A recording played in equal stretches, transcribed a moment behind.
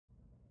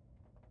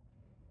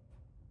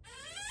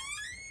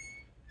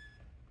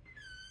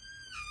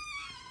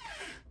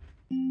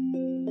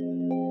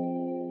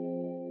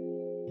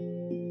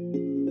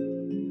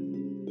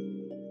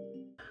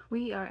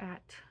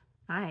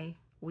Hi,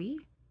 we?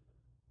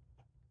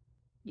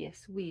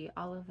 Yes, we,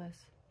 all of us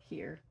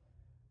here.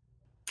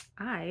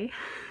 I,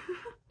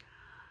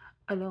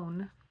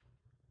 alone,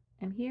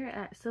 am here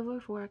at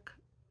Silver Fork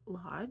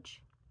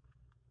Lodge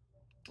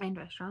and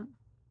Restaurant.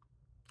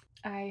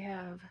 I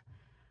have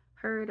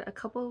heard a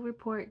couple of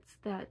reports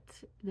that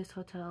this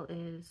hotel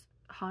is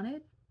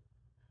haunted,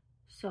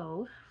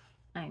 so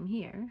I'm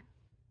here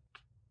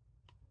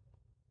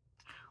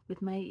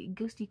with my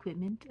ghost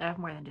equipment. I have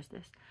more than just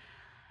this.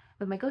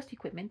 With my ghost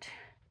equipment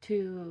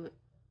to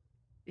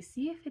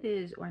see if it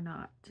is or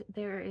not.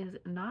 There is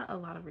not a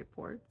lot of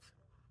reports.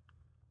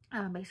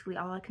 Basically,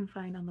 all I can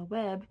find on the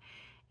web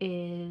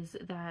is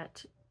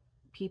that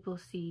people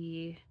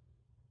see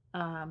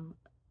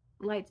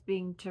lights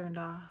being turned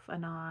off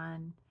and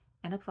on,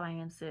 and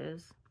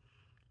appliances,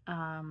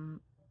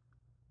 um,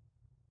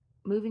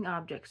 moving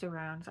objects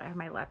around. So I have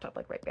my laptop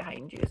like right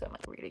behind you, so I'm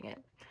like reading it.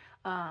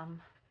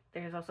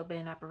 There's also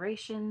been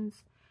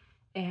apparitions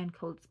and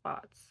cold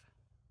spots,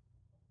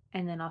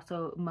 and then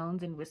also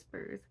moans and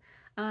whispers.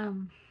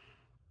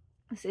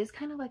 This is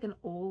kind of like an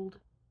old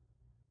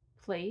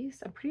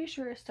place. I'm pretty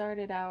sure it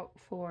started out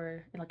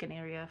for like an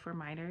area for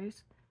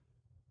miners.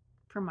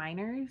 For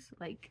miners,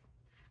 like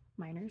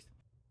miners.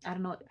 I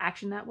don't know what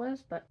action that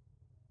was, but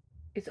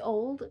it's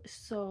old,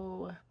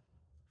 so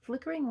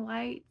flickering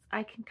lights,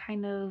 I can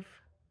kind of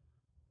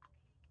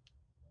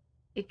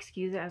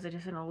excuse it as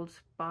just an old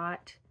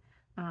spot.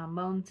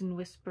 Moans and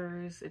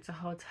whispers, it's a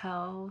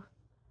hotel.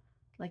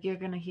 Like you're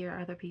gonna hear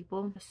other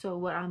people. So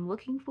what I'm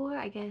looking for,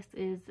 I guess,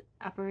 is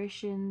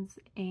apparitions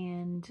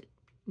and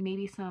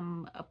maybe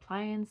some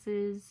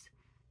appliances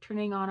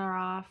turning on or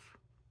off,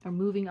 or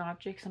moving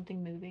objects,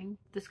 something moving.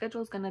 The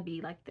schedule is gonna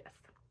be like this.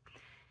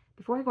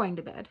 Before going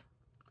to bed,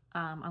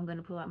 I'm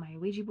gonna pull out my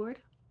Ouija board,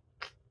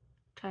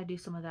 try to do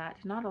some of that.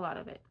 Not a lot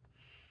of it.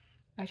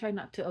 I try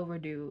not to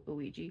overdo a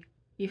Ouija,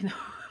 even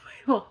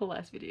though my whole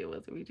last video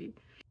was a Ouija.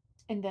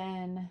 And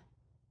then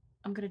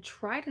I'm gonna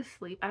try to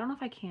sleep. I don't know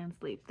if I can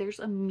sleep. There's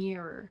a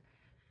mirror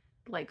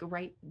like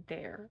right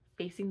there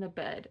facing the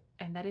bed,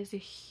 and that is a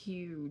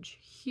huge,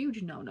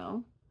 huge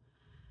no-no.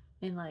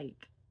 And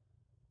like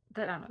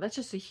that, I don't know, that's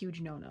just a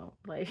huge no-no.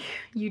 Like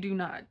you do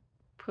not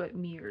put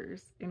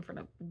mirrors in front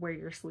of where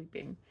you're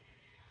sleeping.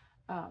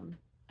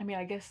 I mean,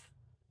 I guess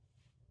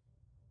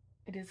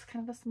it is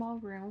kind of a small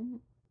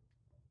room,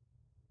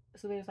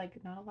 so there's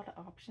like not a lot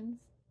of options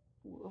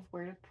of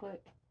where to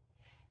put.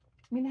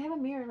 I mean, they have a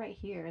mirror right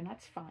here, and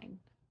that's fine.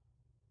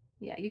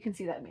 Yeah, you can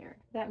see that mirror.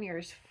 That mirror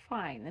is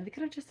fine, and they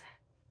could have just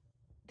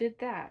did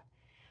that,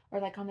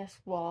 or like on this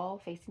wall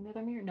facing the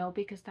other mirror. No,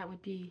 because that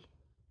would be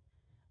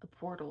a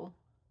portal.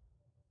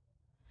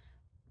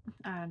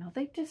 I don't know.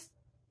 They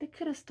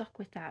could have stuck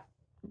with that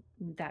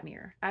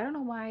mirror. I don't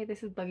know why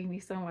this is bugging me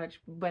so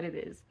much, but it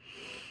is.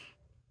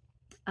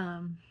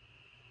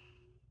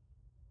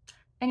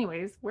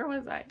 Anyways, where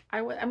was I?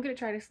 I'm gonna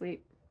try to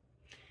sleep,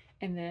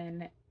 and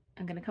then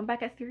I'm gonna come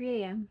back at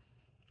 3 a.m.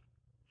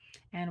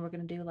 and we're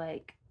gonna do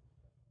like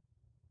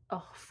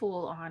a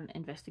full-on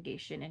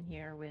investigation in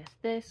here with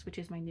this, which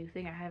is my new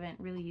thing. I haven't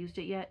really used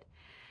it yet.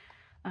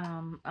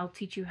 I'll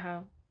teach you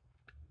how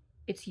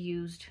it's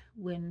used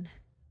when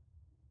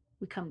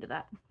we come to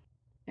that,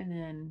 and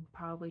then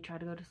probably try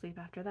to go to sleep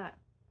after that.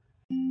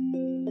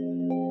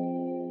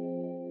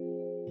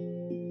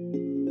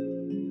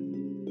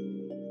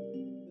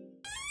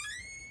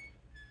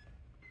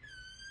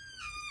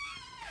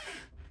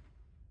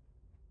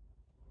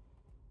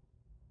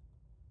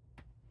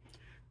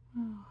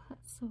 Oh,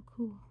 that's so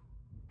cool.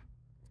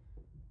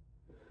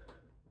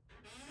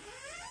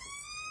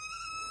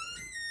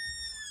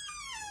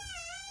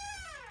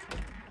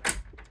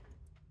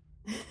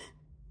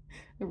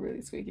 A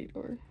really squeaky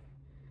door.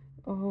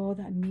 Oh,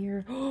 that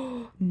mirror.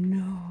 Oh,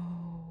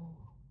 no.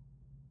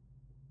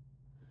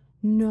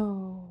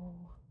 No.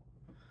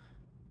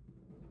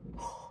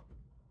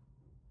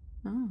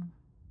 Oh.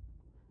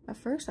 At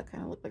first, that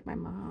kind of looked like my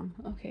mom.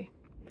 Okay.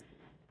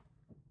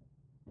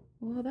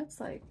 Well, that's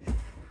like...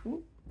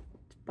 Ooh,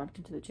 bumped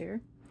into the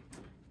chair.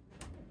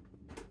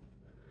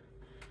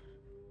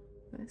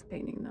 Nice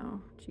painting,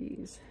 though.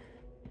 Jeez.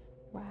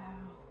 Wow.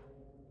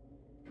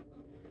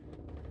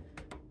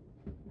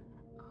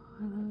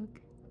 Oh, look.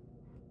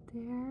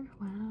 There.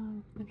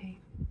 Wow. Okay.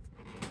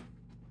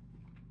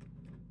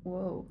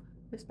 Whoa.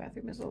 This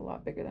bathroom is a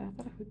lot bigger than I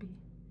thought it would be.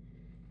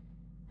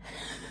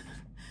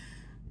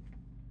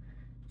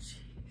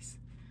 Jeez. Is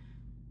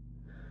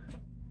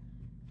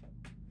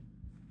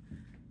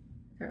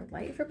there a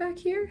light for back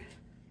here?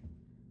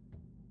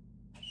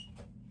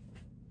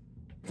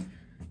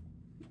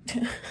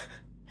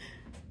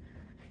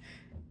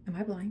 Am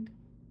I blind?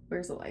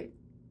 Where's the light?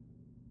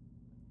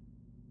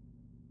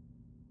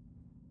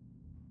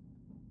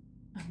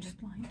 I'm just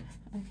blind.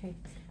 Okay.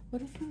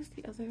 What if it was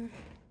the other?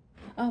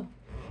 Oh.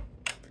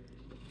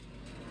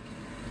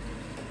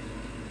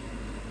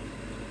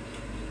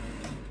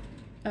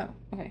 Oh,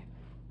 okay.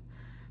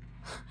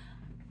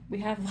 We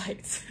have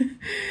lights.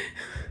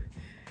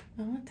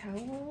 Oh,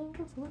 towels.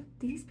 What are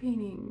these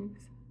paintings?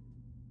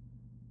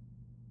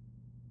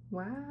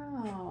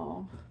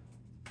 Wow.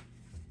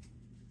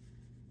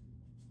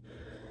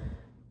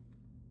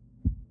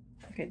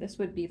 Okay, this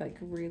would be like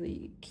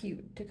really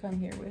cute to come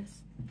here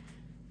with,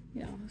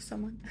 you know,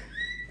 someone.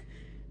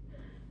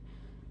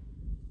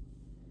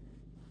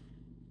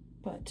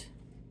 But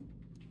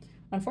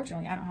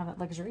unfortunately, I don't have that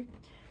luxury.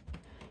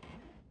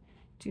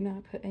 Do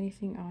not put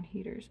anything on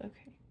heaters.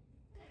 Okay.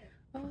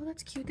 Oh,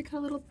 that's cute. They got a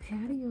little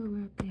patio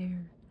right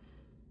there.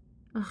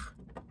 Ugh.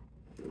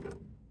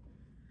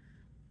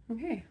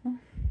 Okay. Well,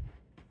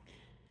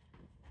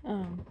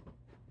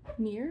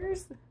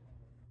 mirrors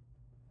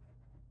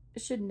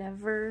should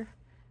never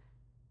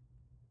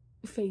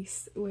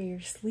face where you're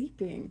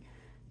sleeping.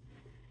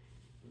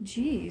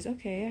 Jeez.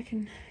 Okay, I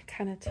can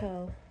kind of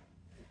tell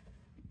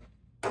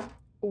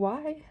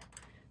why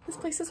this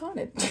place is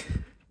haunted,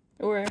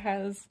 or it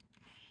has,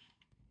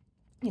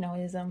 you know,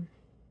 is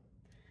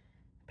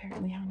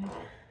apparently haunted,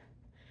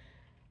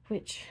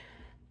 which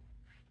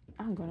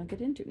I'm gonna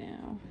get into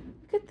now.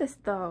 Look at this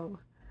though.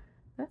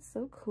 That's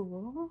so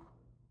cool.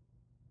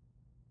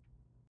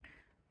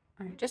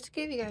 All right, just to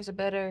give you guys a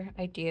better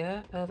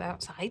idea of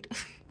outside,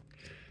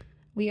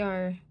 we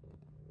are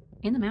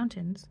in the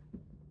mountains.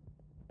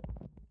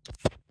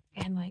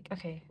 And like,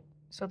 okay,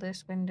 so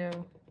this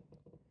window.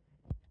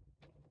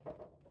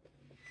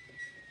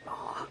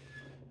 Oh,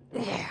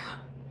 yeah.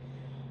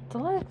 It's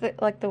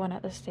like the one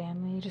at the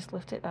Stanley. You just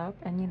lift it up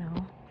and, you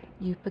know,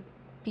 you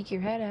peek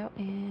your head out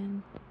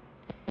and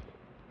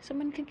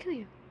someone can kill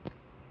you.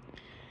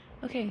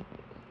 Okay.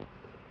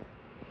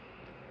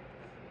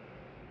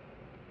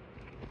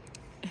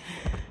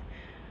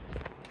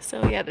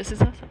 So yeah, this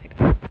is outside.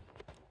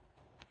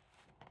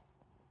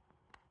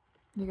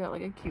 You got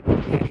like a cute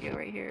little patio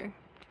right here.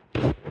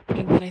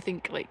 And then I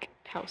think like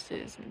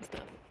houses and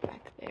stuff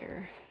back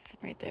there,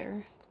 right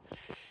there.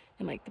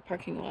 And like the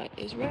parking lot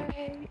is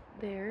right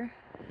there.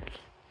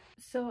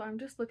 So I'm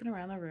just looking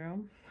around the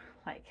room,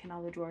 like in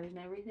all the drawers and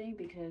everything,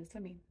 because I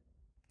mean,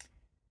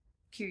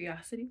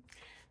 curiosity.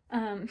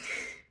 I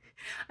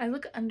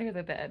look under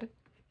the bed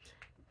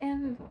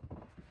and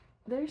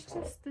there's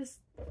just this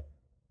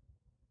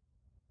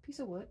piece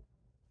of wood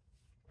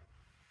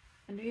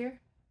under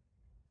here.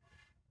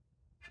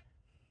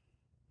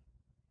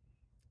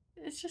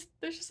 There's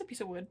just a piece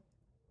of wood.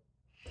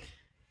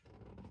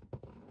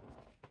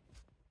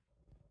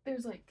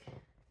 There's like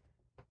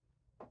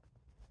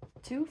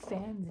 2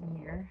 fans in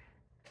here.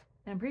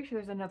 And I'm pretty sure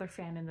there's another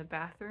fan in the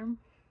bathroom.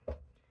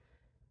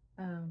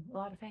 A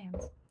lot of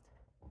fans.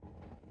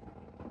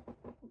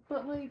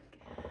 But like,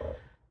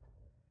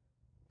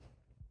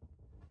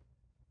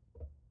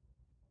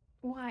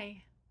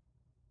 why?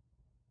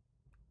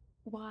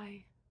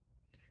 Why?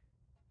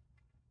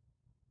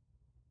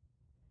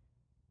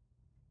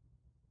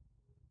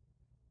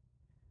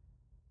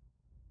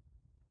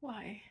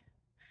 Why?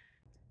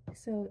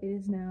 So it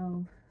is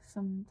now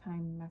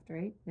sometime after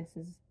 8. This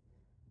is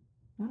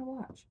not a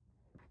watch.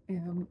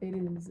 It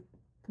is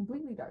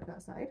completely dark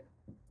outside.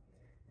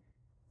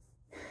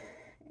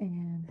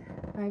 And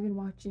I've been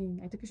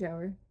watching, I took a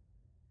shower,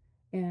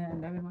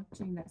 and I've been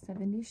watching that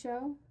 70s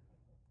show.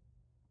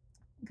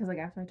 Because like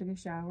after I took a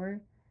shower,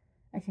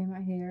 I came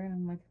out here and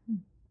I'm like,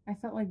 I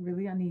felt like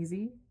really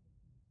uneasy.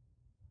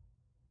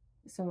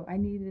 So I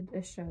needed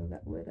a show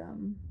that would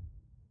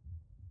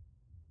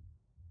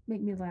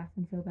make me laugh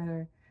and feel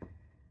better.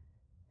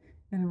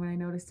 And when I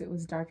noticed it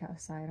was dark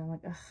outside, I'm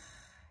like, ugh,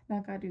 now I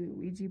gotta do the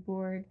Ouija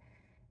board.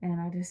 And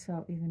I just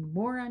felt even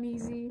more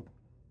uneasy.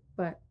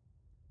 But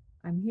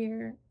I'm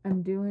here,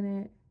 I'm doing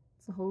it.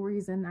 It's the whole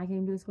reason I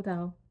came to this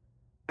hotel.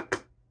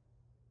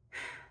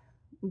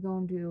 We're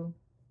gonna do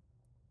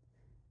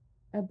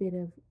a bit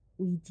of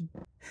Ouija.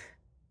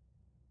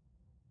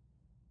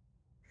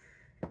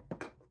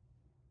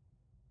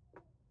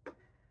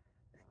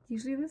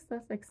 Usually this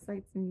stuff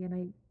excites me and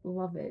I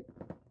love it.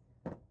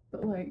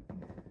 But like,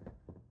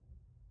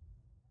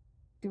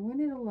 doing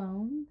it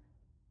alone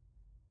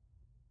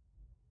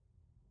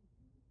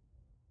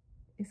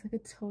is like a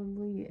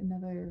totally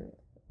another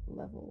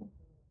level.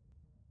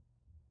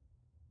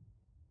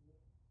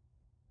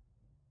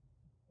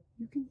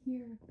 You can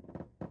hear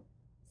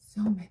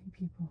so many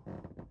people,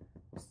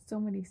 so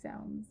many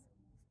sounds.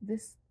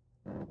 This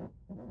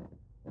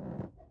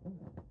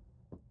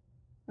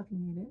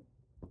fucking hate it.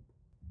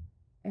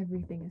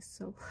 Everything is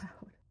so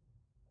loud.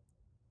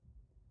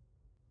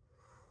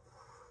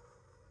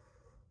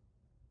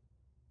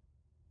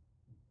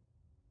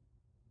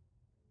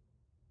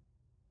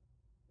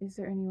 Is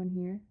there anyone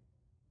here?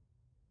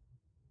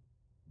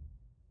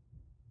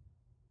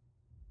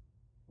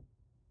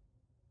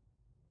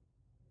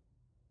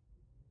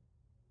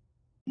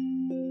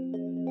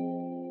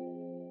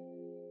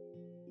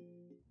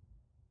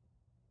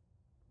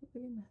 Look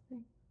at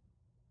nothing.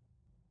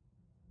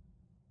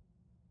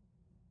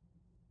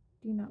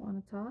 Do you not want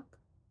to talk?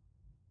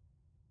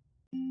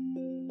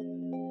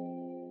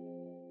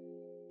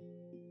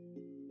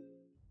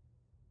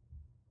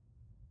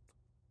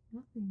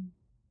 Nothing.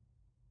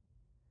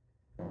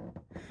 I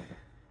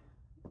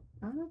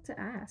don't know what to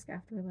ask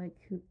after, like,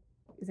 who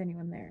is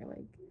anyone there?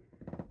 Like,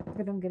 if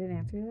I don't get an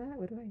answer to that,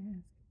 what do I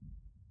ask?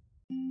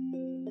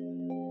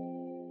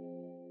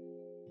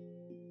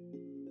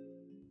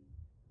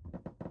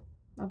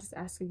 just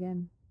ask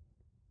again.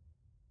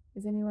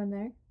 Is anyone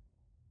there?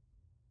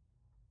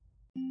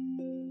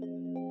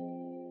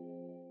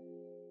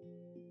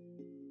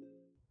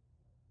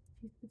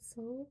 It's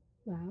so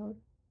loud.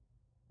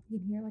 You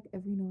can hear like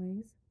every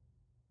noise.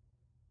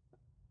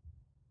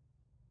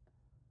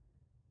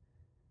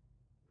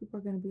 People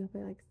are gonna be up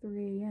at like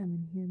 3 a.m.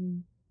 and hear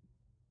me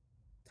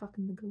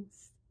talking to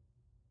ghosts.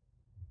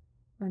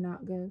 Or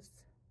not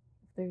ghosts,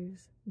 if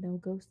there's no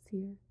ghosts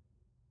here.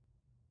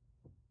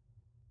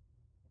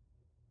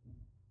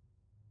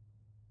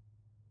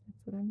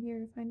 That's what I'm here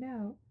to find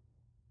out.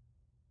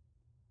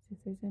 See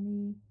if there's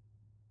any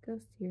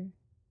ghosts here.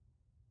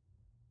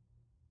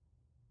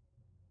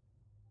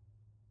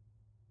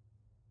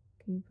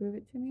 Can you prove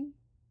it to me?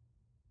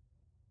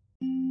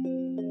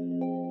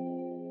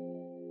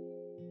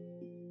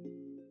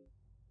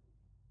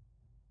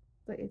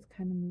 But it's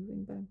kind of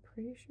moving, but I'm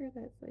pretty sure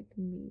that's like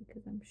me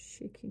because I'm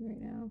shaking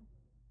right now.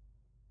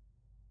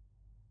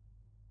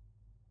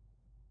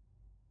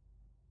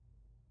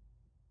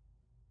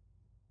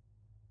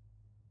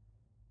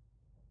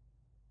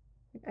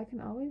 Like, I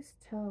can always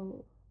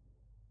tell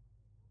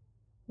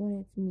when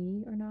it's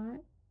me or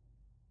not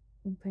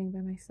when playing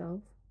by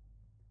myself.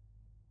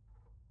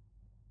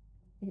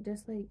 It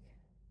just like,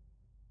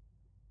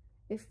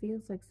 it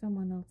feels like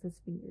someone else's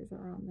fingers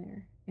are on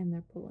there and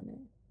they're pulling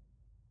it.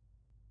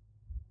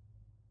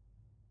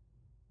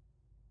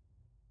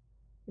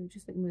 It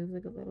just like moves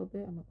like a little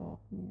bit. I'm like, oh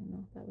man,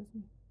 no, that was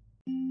me.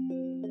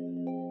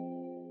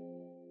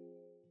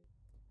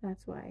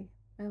 That's why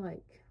I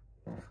like,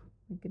 oh,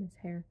 my goodness,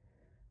 hair.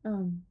 I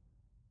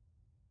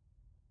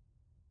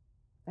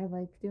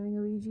like doing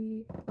a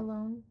Ouija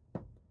alone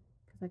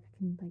because like I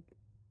can like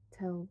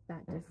tell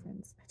that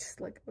difference. I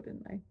just like, oh,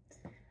 didn't I?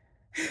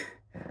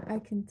 I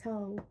can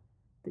tell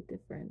the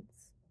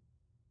difference.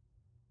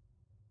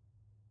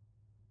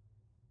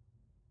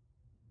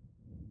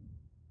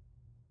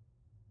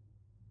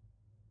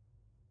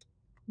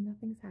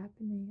 Nothing's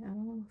happening. I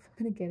don't know if I'm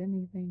gonna get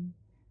anything.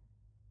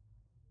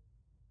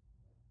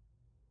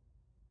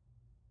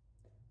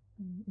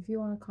 If you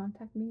want to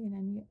contact me in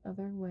any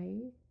other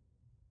way,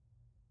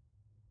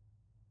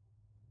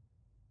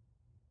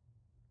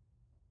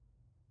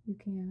 you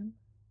can.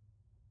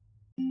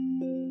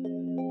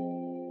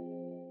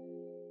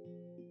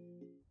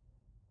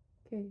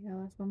 Okay,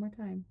 I'll ask one more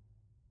time.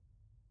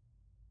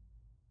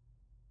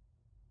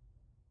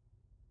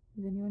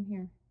 Is anyone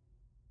here?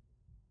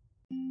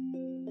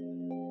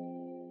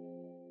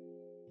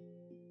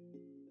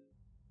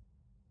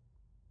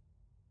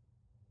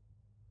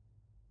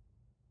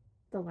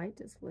 The light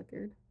just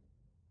flickered.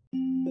 I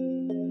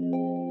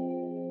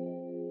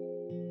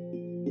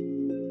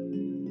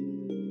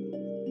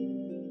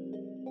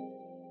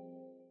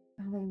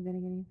don't think I'm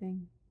getting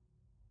anything.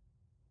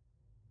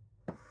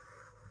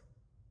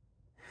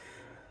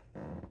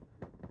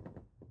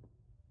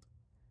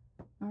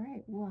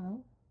 Alright,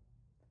 well,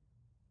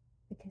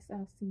 I guess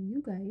I'll see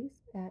you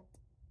guys at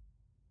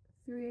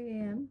 3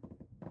 a.m.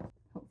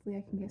 Hopefully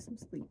I can get some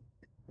sleep.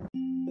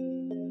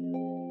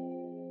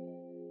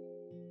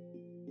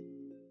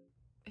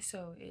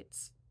 So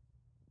it's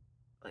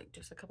like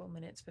just a couple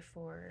minutes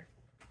before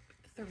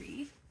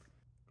 3.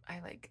 I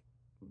like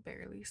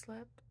barely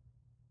slept.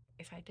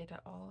 If I did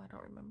at all, I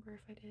don't remember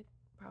if I did.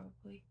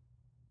 Probably.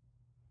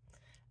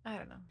 I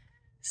don't know.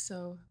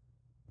 So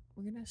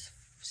we're gonna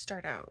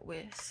start out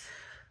with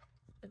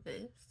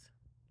this.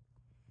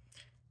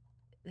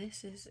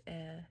 This is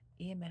a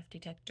EMF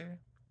detector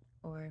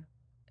or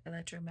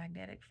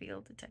electromagnetic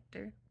field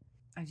detector.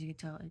 As you can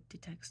tell, it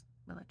detects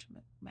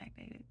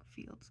electromagnetic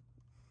fields.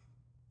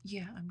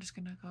 Yeah, I'm just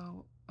gonna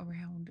go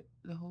around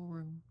the whole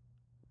room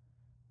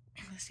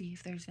and see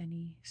if there's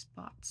any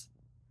spots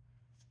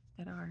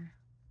that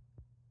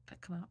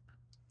come up.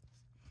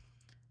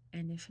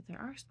 And if there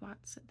are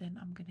spots, then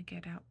I'm gonna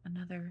get out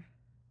another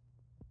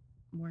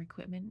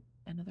equipment,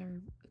 I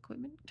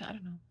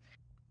don't know,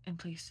 and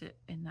place it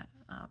in that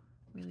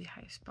really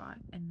high spot,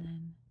 and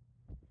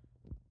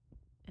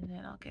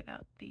then I'll get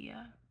out the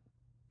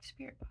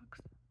spirit box.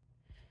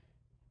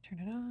 Turn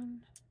it on.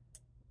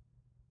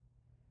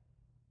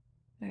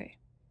 Okay,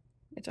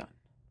 it's on.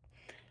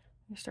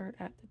 I'll start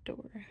at the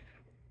door.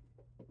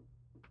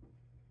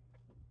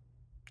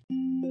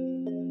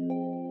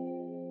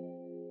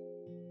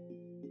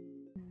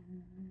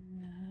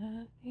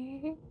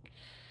 Nothing.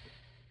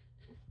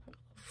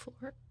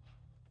 Floor.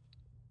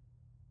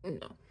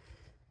 No.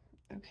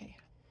 Okay.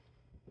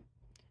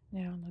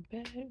 Now on the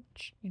bed,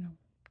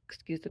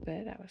 excuse the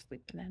bed, I was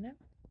sleeping in it.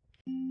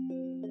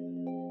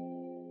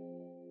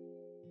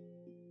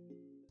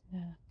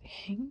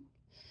 Nothing.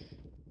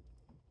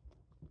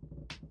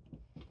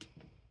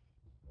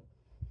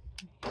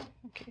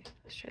 Okay,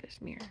 let's try this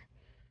mirror.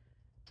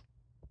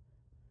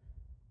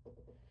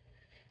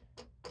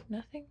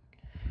 Nothing.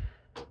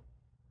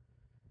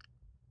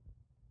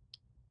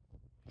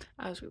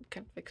 I was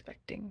kind of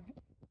expecting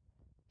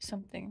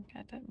something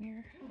at that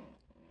mirror.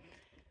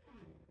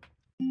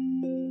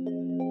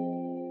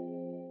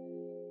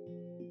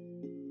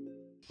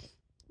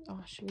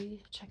 Oh, should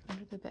we check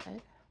under the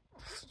bed?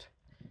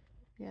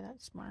 Yeah,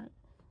 that's smart.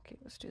 Okay,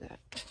 let's do that.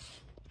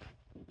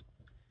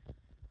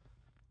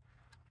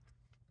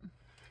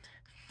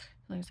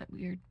 There's that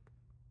weird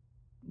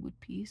wood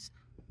piece.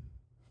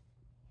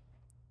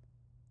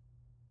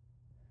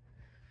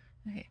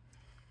 Okay.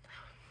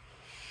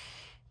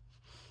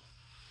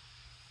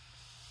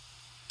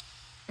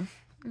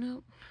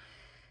 Nope.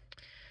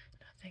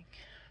 Nothing.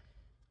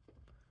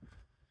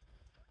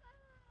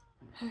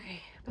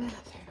 Okay,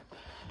 bathroom.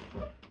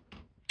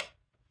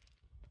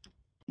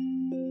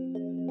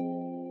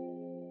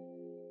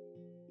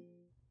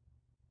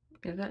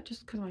 Is that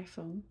just because of my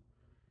phone?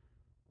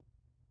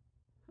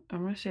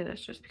 I'm gonna say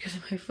that's just because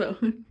of my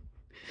phone.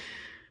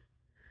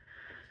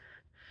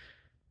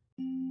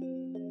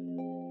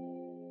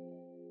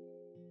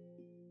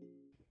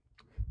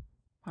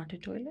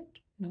 Haunted toilet?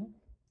 No.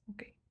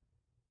 Okay.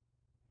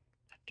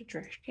 Haunted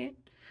trash can?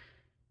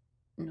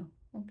 No.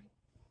 Okay.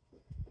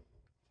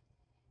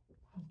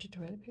 Haunted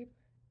toilet paper?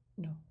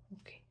 No.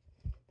 Okay.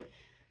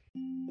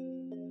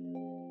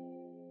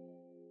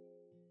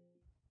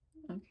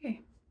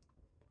 Okay.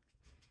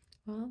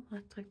 Well,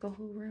 that's like the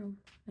whole room,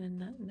 and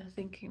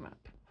nothing came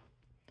up.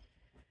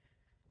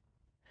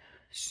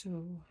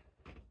 So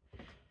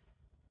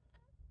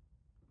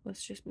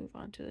let's just move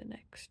on to the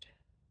next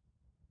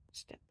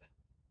step.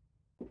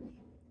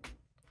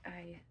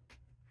 I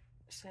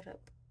set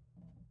up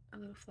a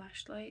little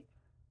flashlight,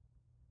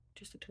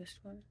 just a twist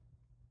one,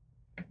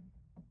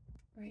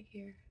 right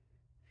here,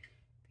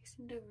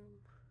 facing the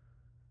room.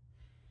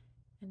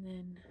 And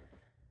then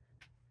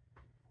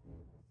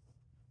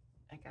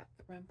I got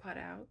the REM pod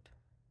out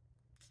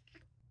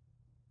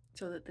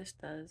so that this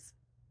does,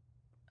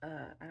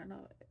 I don't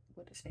know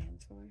what it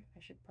stands for. I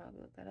should probably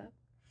look that up.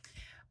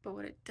 But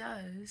what it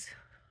does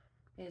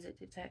is it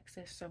detects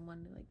if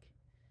someone like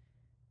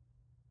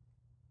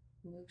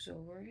moves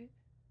over it.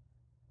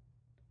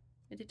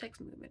 It detects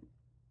movement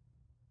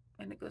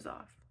and it goes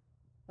off,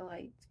 the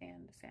lights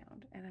and the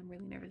sound. And I'm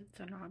really nervous to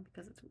turn it on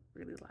because it's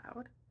really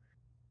loud.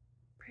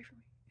 Pray for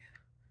me.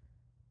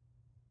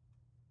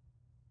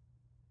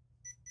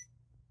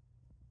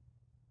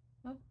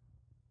 Oh.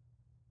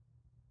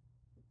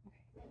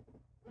 Okay.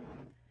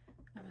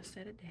 I'm gonna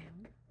set it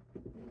down.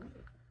 In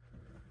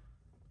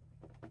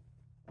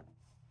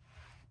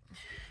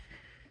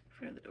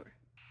front of the door.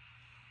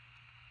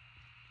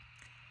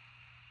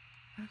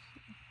 Okay.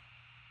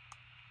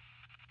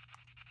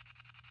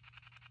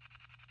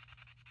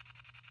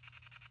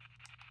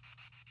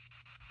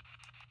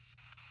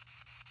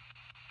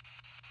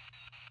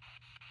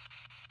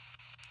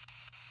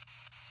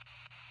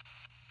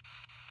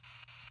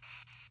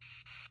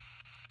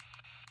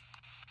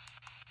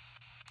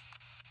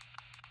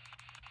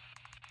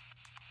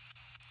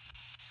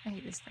 I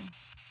hate this thing.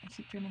 I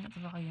keep turning up the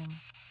volume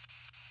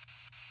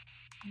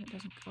and it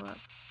doesn't go up.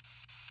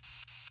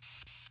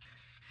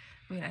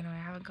 I mean, I know I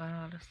haven't gotten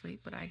a lot of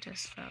sleep, but I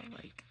just felt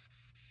like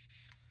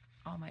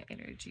all my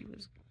energy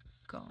was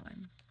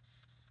gone.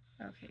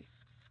 Okay.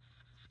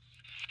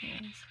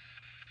 Anyways.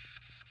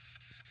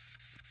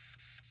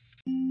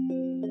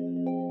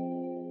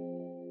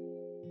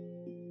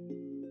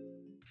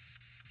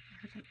 I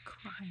heard like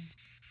crying.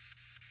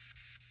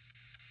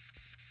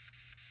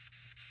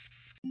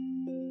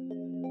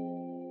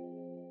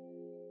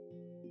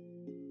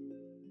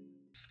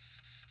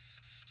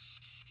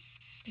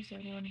 Is there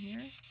anyone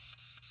here?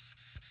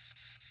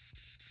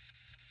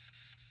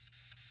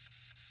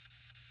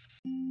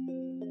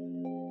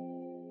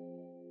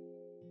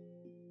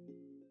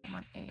 I'm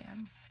on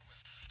AM.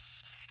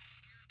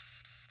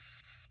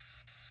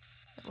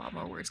 A lot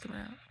more words coming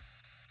out.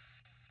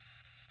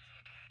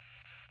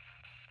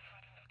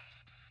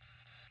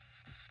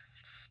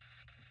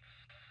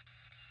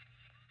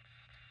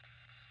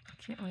 I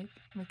can't like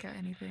make out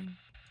anything.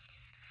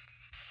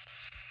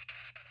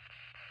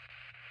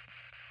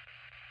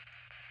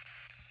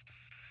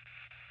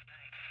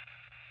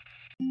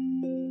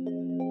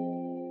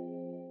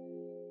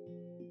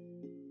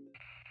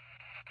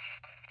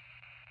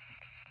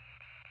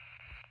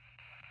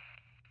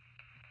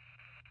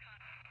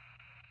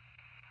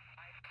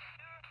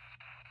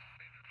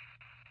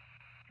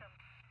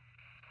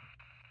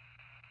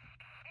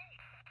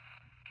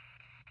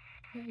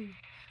 Hey.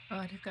 Oh,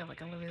 I just got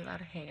like a really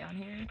loud hay on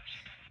here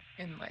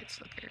and lights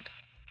flickered.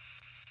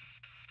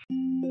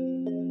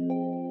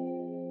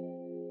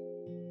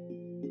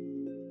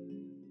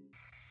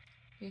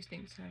 These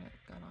things haven't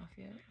gone off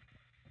yet.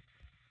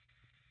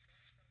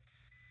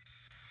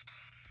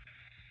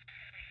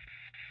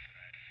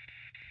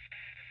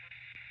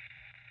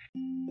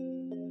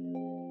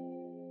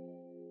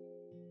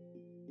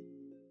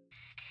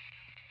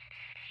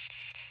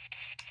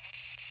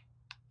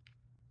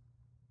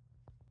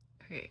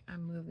 Okay,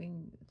 I'm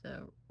moving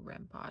the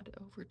REM pod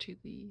over to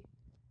the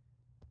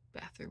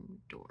bathroom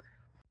door.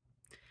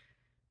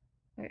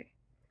 Okay.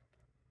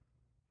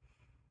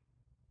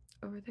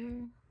 Over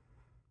there.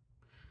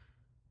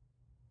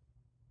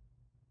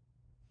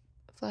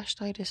 The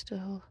flashlight is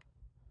still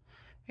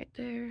right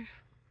there.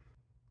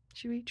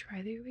 Should we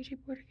try the Ouija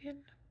board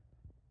again?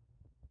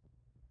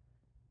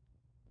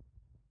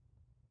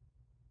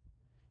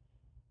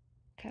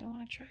 kind of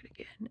want to try it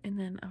again, and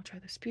then I'll try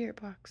the spirit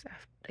box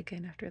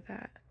again after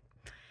that.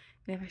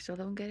 And if I still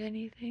don't get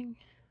anything,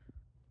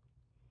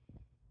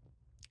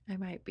 I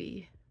might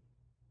be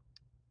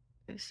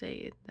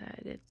saying that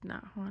it's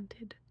not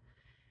haunted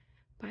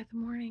by the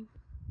morning.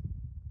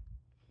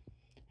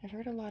 I've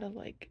heard a lot of,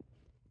 like,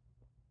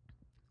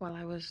 while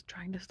I was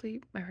trying to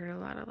sleep, I heard a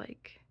lot of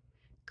like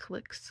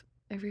clicks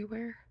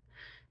everywhere,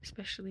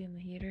 especially in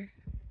the heater.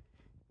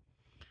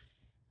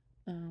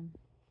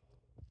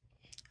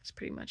 It's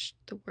pretty much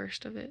the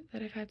worst of it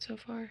that I've had so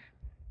far.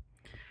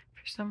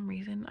 For some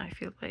reason, I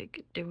feel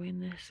like doing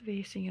this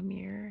facing a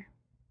mirror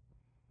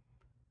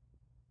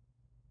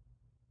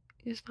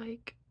is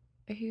like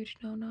a huge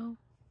no-no,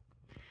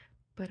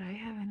 but I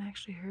haven't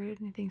actually heard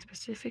anything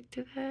specific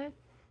to that,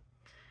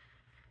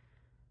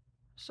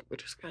 so we're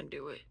just gonna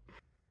do it.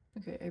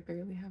 Okay, I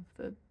barely have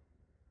the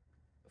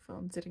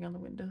phone sitting on the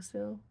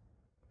windowsill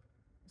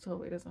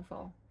so it doesn't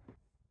fall.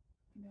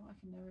 You know, I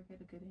can never get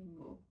a good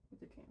angle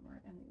with the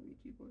camera and the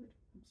Ouija board.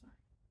 I'm sorry.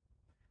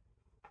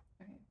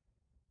 Okay.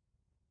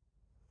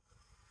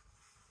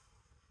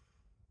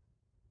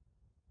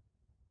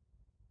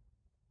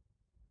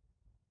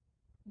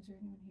 Is there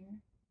anyone here?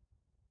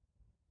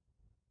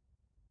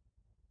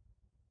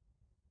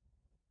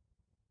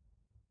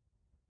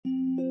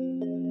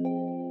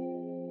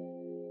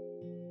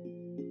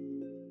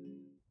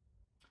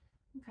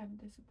 I'm kind of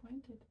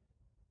disappointed.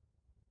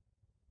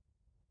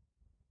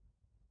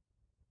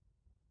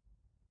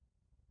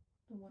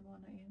 The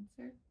one I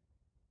answered.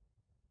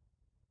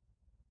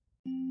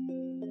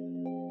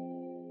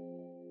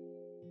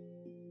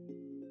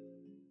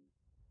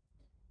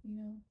 You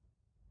know,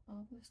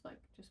 all this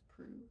like just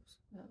proves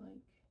that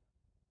like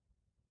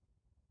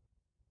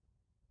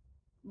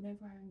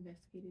whenever I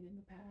investigated in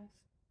the past,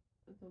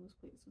 those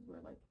places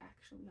were like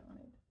actually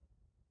haunted.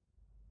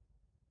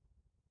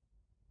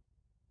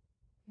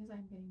 Because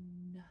I'm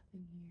getting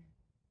nothing here.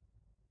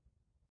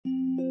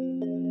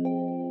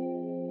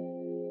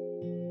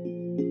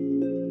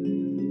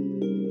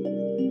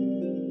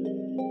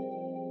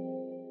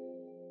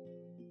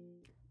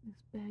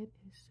 This bed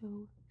is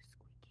so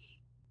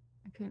squeaky.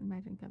 I couldn't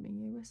imagine coming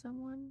here with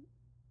someone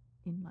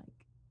and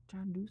like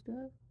trying to do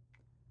stuff.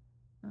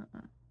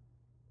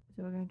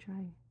 So we're gonna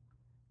try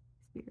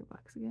speaker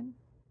box again.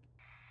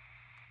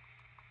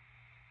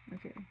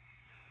 Okay.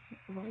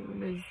 The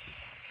volume is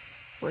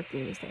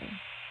working this time.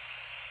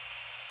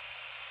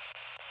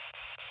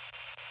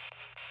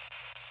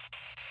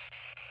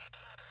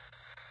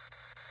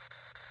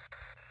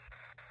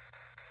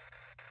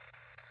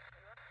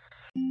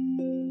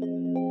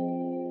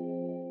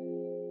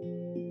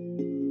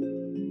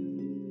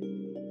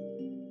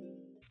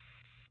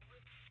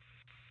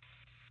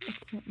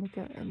 I can't make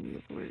out any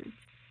of the words.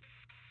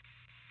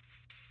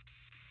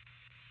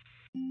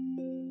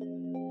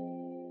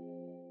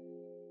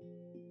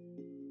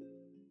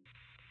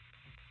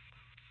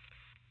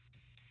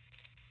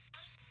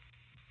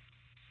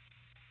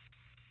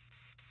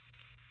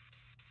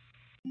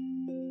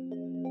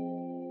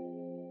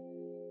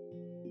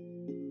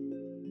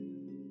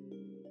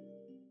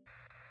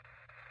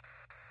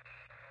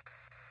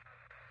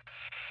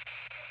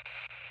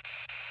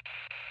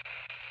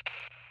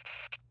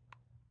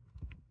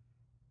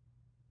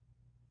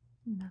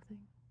 Nothing.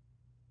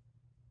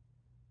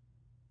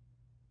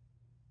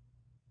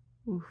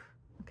 Oof.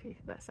 Okay,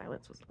 that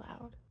silence was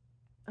loud.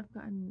 I've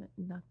gotten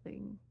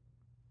nothing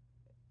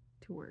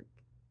to work.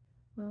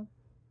 Well,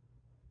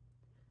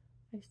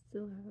 I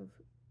still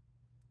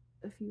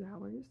have a few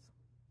hours.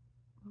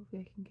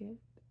 Hopefully I can get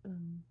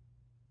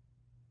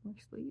more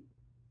sleep.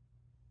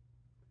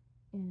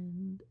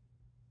 And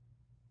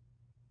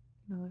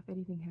you know, if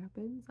anything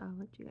happens, I'll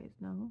let you guys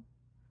know.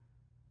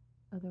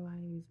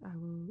 Otherwise, I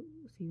will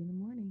see you in the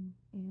morning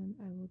and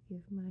I will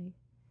give my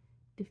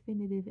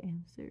definitive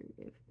answer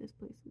if this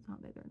place is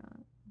haunted or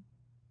not.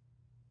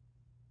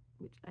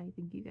 Which I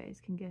think you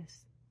guys can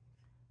guess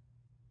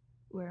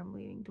where I'm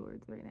leaning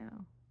towards right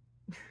now.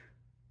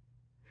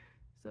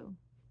 So,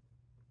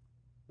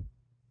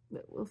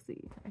 but we'll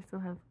see. I still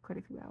have quite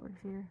a few hours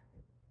here.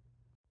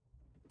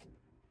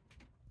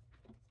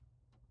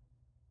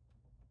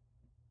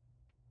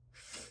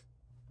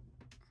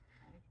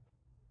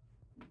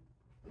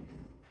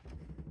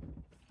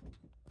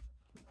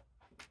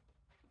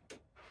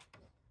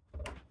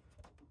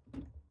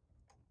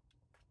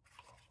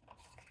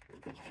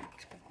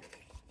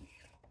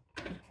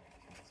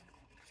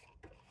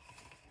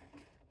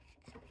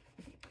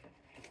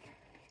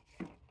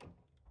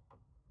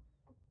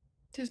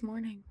 Tis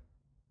morning.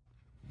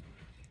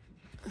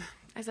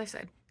 As I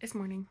said, it's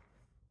morning.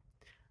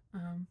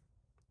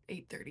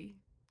 8:30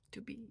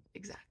 to be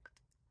exact.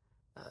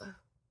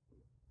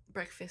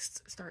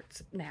 Breakfast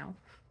starts now.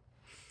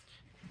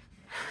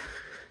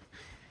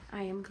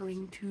 I am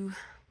going to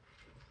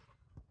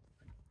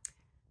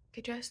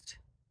get dressed,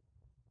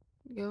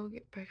 go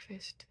get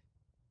breakfast,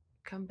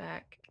 come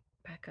back,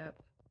 pack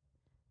up,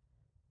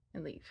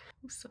 and leave.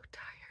 I'm so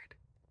tired.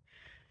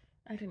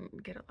 I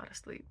didn't get a lot of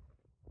sleep,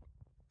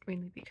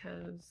 mainly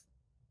because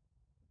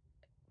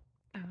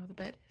I don't know, the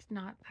bed is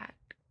not that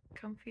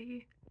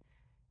comfy,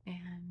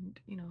 and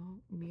you know,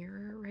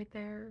 mirror right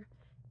there,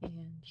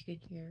 and you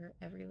could hear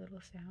every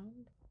little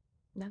sound.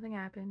 Nothing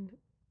happened.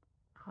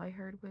 All I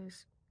heard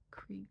was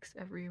creaks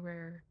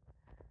everywhere,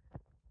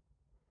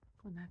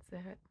 and that's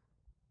it.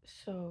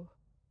 So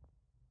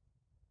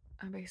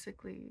I'm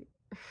basically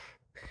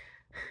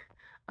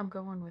I'm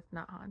going with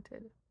not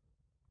haunted.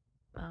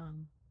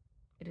 Um,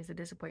 it is a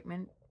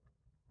disappointment,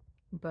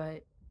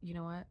 but you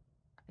know what?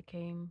 I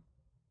came,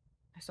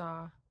 I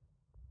saw,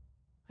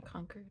 I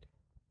conquered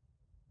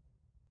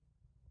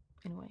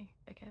in a way,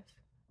 I guess.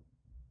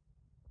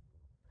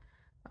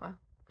 Well,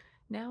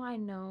 now I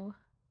know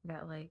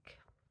that like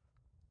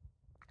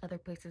other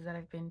places that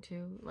I've been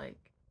to, like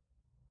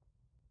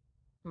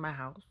my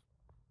house,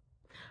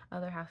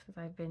 other houses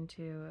I've been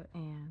to,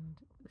 and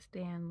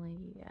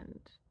Stanley, and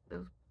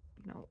those,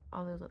 you know,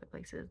 all those other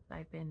places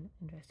I've been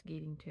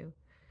investigating to.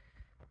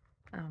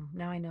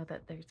 Now I know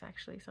that there's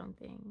actually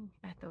something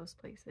at those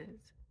places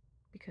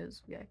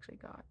because we actually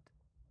got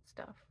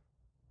stuff.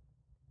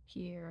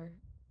 Here,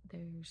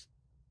 there's,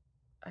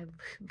 I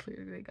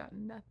literally got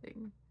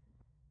nothing.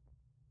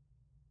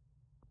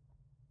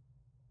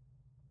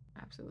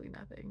 Absolutely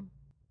nothing.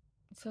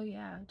 So,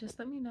 yeah, just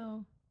let me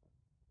know.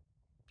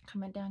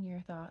 Comment down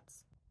your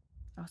thoughts.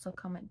 Also,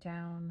 comment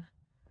down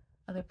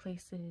other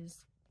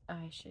places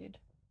I should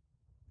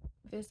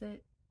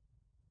visit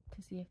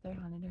to see if they're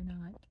haunted or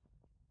not.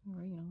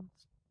 Or, you know,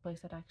 a place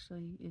that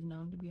actually is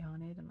known to be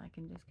haunted and I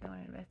can just go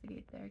and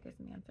investigate there, get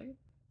some answers.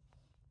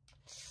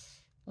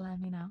 Let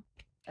me know.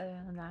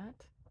 Other than that,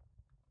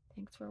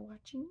 thanks for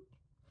watching.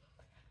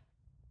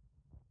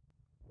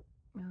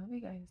 I love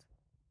you guys.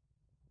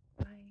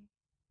 Bye.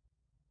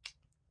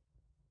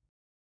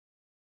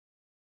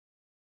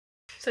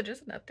 So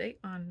just an update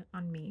on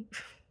me.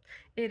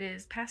 It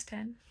is past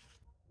 10.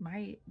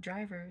 My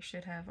driver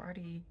should have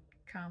already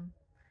come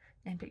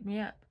and picked me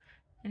up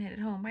and headed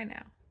home by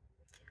now.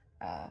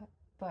 Uh,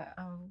 but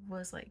I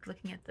was like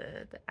looking at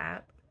the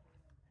app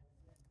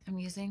I'm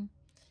using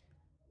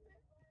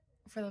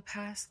for the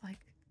past like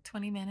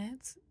 20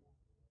 minutes,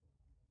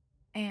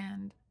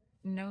 and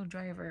no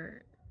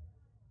driver.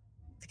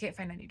 I can't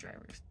find any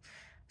drivers.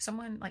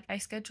 Someone, like, I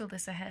scheduled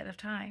this ahead of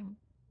time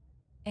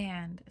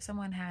and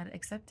someone had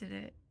accepted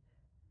it,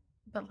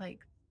 but like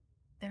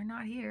they're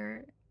not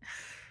here.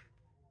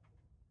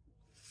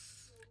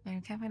 And I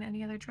can't find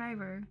any other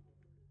driver.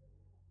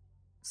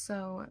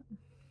 So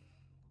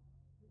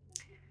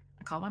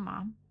I called my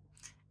mom.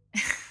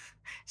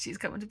 She's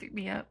coming to pick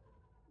me up.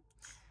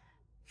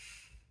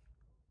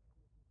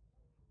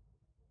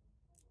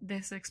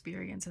 This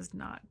experience has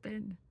not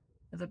been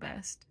the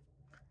best.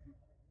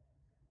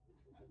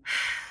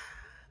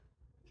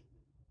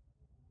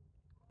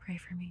 Pray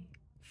for me.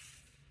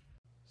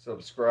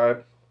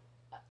 Subscribe.